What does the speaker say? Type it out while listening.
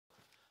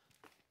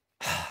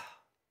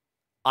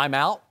I'm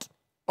out.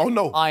 Oh,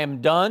 no. I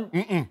am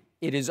done.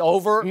 It is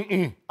over.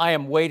 I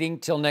am waiting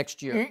till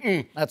next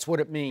year. That's what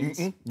it means.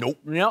 Nope.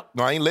 Yep.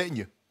 No, I ain't letting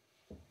you.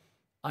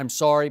 I'm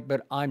sorry,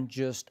 but I'm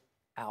just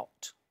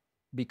out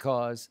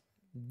because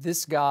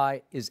this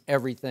guy is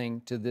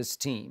everything to this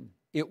team.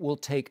 It will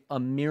take a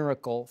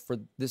miracle for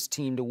this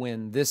team to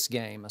win this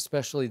game,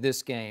 especially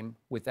this game,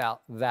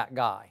 without that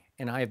guy.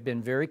 And I have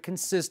been very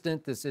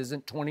consistent. This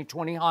isn't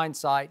 2020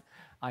 hindsight.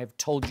 I've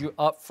told you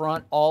up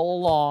front all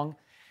along,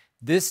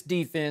 this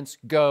defense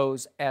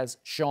goes as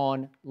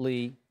Sean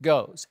Lee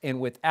goes. And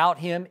without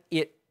him,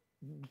 it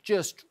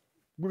just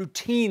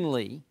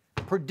routinely,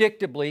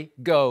 predictably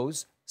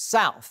goes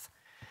south.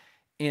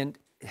 And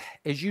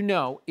as you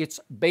know, it's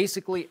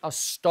basically a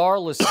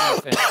starless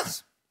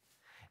defense,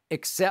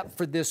 except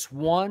for this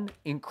one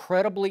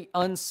incredibly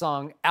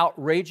unsung,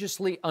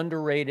 outrageously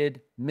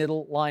underrated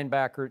middle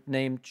linebacker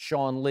named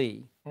Sean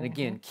Lee. And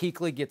again,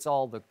 Kuechly gets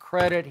all the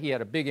credit. He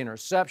had a big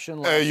interception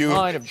last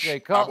night of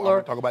Jay Cutler.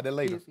 We'll talk about that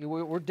later.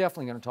 We're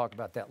definitely going to talk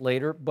about that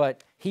later.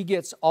 But he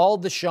gets all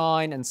the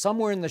shine, and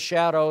somewhere in the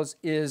shadows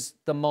is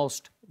the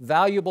most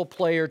valuable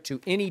player to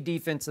any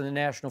defense in the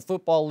National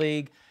Football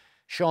League,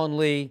 Sean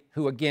Lee,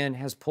 who again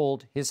has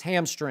pulled his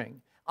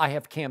hamstring. I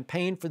have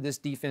campaigned for this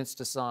defense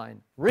to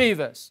sign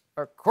Revis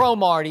or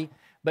Cromartie,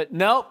 but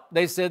nope,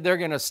 they said they're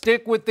going to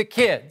stick with the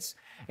kids.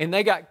 And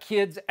they got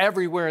kids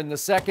everywhere in the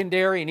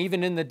secondary and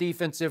even in the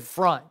defensive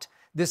front.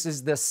 This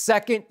is the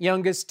second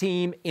youngest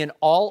team in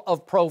all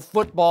of pro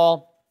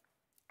football,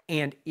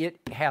 and it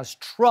has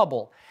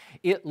trouble.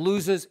 It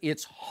loses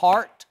its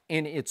heart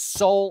and its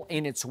soul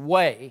and its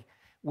way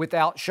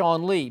without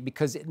Sean Lee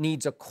because it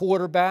needs a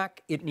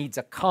quarterback, it needs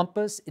a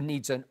compass, it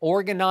needs an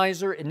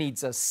organizer, it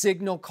needs a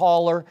signal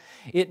caller,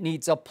 it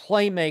needs a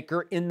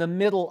playmaker in the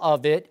middle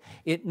of it.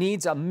 It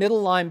needs a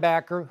middle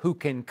linebacker who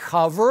can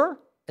cover,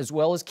 as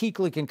well as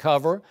Kuechly can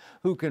cover,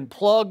 who can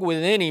plug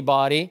with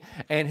anybody,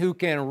 and who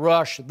can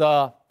rush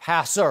the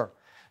passer.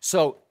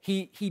 So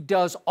he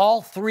does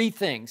all three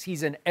things.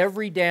 He's an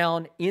every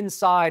down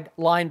inside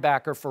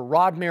linebacker for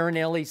Rod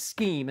Marinelli's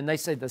scheme. And they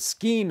say the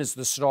scheme is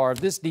the star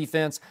of this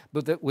defense,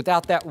 but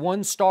without that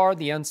one star,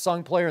 the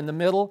unsung player in the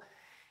middle,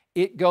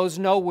 it goes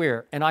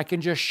nowhere. And I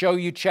can just show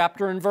you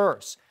chapter and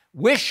verse.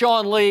 With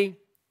Sean Lee,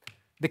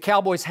 the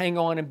Cowboys hang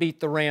on and beat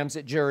the Rams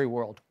at Jerry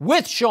World.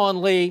 With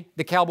Sean Lee,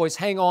 the Cowboys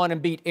hang on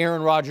and beat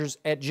Aaron Rodgers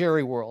at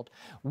Jerry World.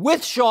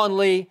 With Sean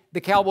Lee,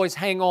 the Cowboys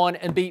hang on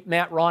and beat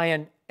Matt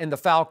Ryan and the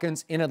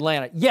Falcons in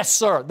Atlanta. Yes,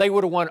 sir, they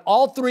would have won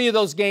all three of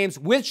those games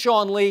with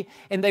Sean Lee,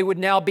 and they would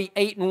now be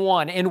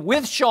 8-1. And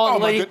with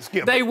Sean Lee,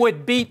 they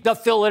would beat the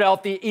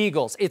Philadelphia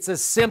Eagles. It's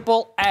as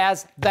simple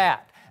as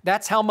that.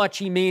 That's how much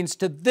he means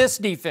to this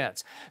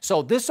defense.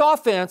 So this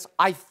offense,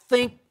 I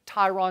think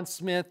Tyron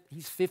Smith,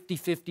 he's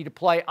 50-50 to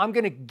play. I'm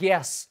going to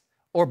guess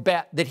or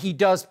bet that he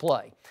does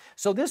play.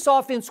 So this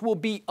offense will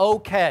be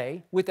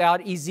okay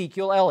without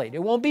Ezekiel Elliott.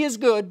 It won't be as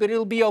good, but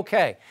it'll be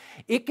okay.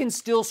 It can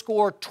still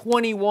score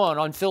 21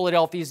 on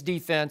Philadelphia's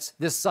defense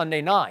this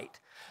Sunday night.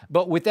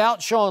 But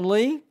without Sean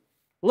Lee,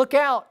 look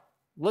out.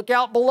 Look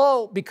out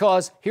below,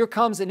 because here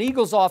comes an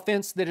Eagles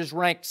offense that is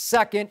ranked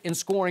second in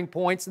scoring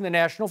points in the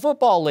National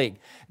Football League.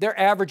 They're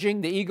averaging,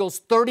 the Eagles,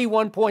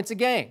 31 points a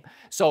game.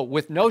 So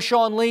with no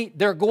Sean Lee,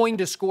 they're going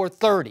to score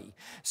 30.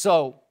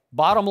 So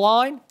bottom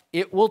line,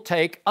 it will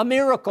take a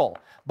miracle.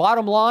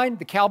 Bottom line,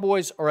 the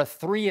Cowboys are a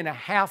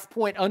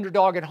 3.5-point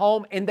underdog at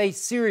home, and they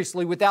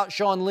seriously, without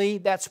Sean Lee,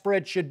 that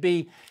spread should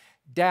be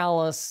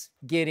Dallas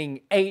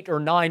getting 8 or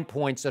 9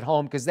 points at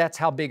home, because that's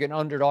how big an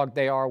underdog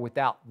they are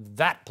without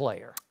that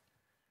player.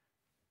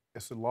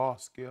 It's a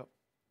loss, Skip.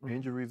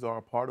 Injuries are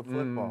a part of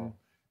football.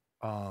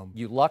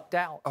 You lucked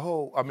out.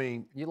 Oh, I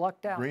mean, you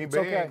lucked out. Green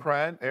Bay ain't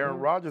crying. Aaron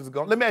Rodgers is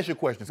gone. Let me ask you a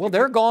question. Well,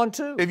 they're gone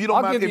too. If you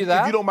don't mind, if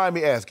you don't mind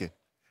me asking,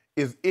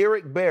 is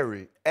Eric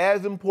Berry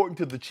as important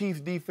to the Chiefs'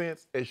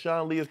 defense as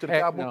Sean Lee is to the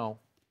Cowboys?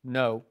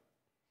 No.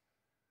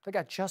 They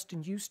got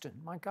Justin Houston.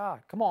 My God,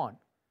 come on.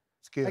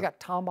 Skip. They got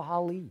Tamba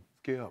Hali.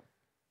 Skip,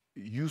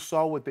 you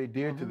saw what they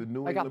did to the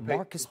New England. They got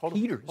Marcus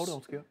Peters. Hold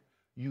on, Skip.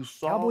 You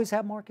saw Cowboys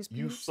have Marcus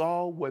Peters. You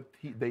saw what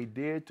they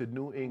did to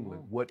New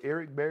England. What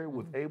Eric Berry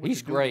was able to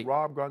do great. to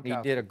Rob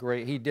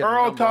Gronkowski. He did.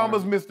 Earl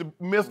Thomas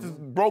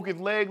broke his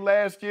leg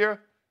last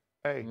year.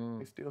 Hey,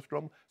 they still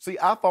struggle. See,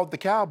 I thought the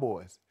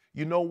Cowboys.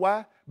 You know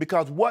why?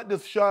 Because what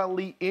does Sean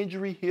Lee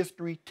injury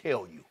history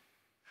tell you?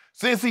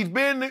 Since he's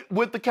been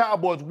with the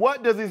Cowboys,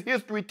 what does his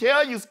history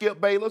tell you,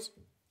 Skip Bayless?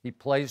 He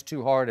plays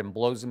too hard and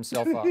blows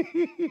himself up.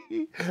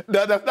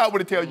 No, that's not what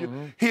it tells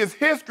you. His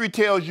history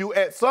tells you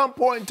at some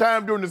point in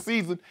time during the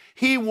season,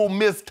 he will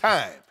miss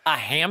time. A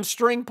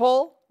hamstring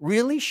pull?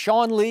 Really?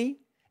 Sean Lee?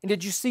 And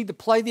did you see the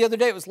play the other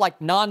day? It was like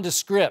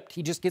nondescript.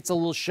 He just gets a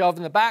little shove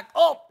in the back.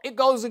 Oh, it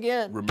goes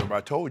again. Remember, I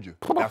told you.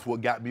 That's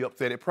what got me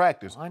upset at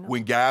practice. I know.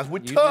 When guys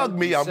would tug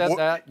me. You said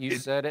that. You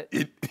said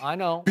it. I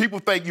know. People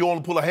think you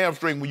only pull a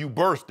hamstring when you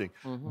bursting.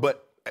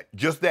 But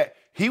just that,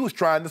 he was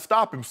trying to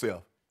stop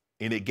himself,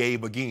 and it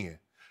gave again.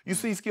 You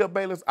see, Skip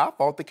Bayless, I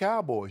fought the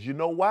Cowboys. You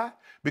know why?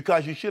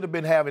 Because you should have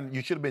been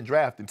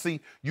drafting. See,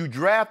 you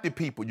drafted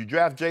people. You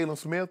draft Jalen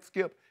Smith,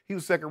 Skip. he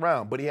was second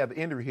round, but he had the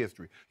injury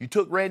history. You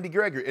took Randy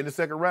Gregory in the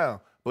second round,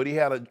 but he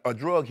had a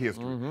drug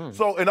history.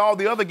 So, and all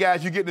the other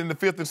guys you get in the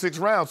 5th and 6th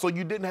round, so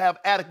you didn't have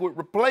adequate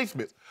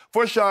replacements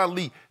for Sean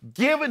Lee,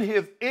 given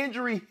his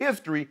injury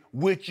history,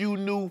 which you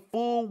knew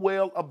full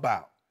well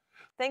about.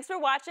 Thanks for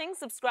watching.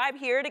 Subscribe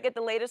here to get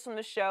the latest from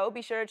the show.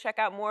 Be sure to check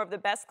out more of the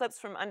best clips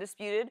from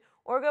Undisputed,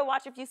 or go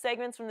watch a few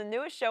segments from the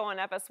newest show on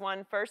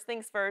FS1, First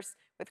Things First,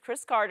 with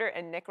Chris Carter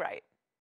and Nick Wright.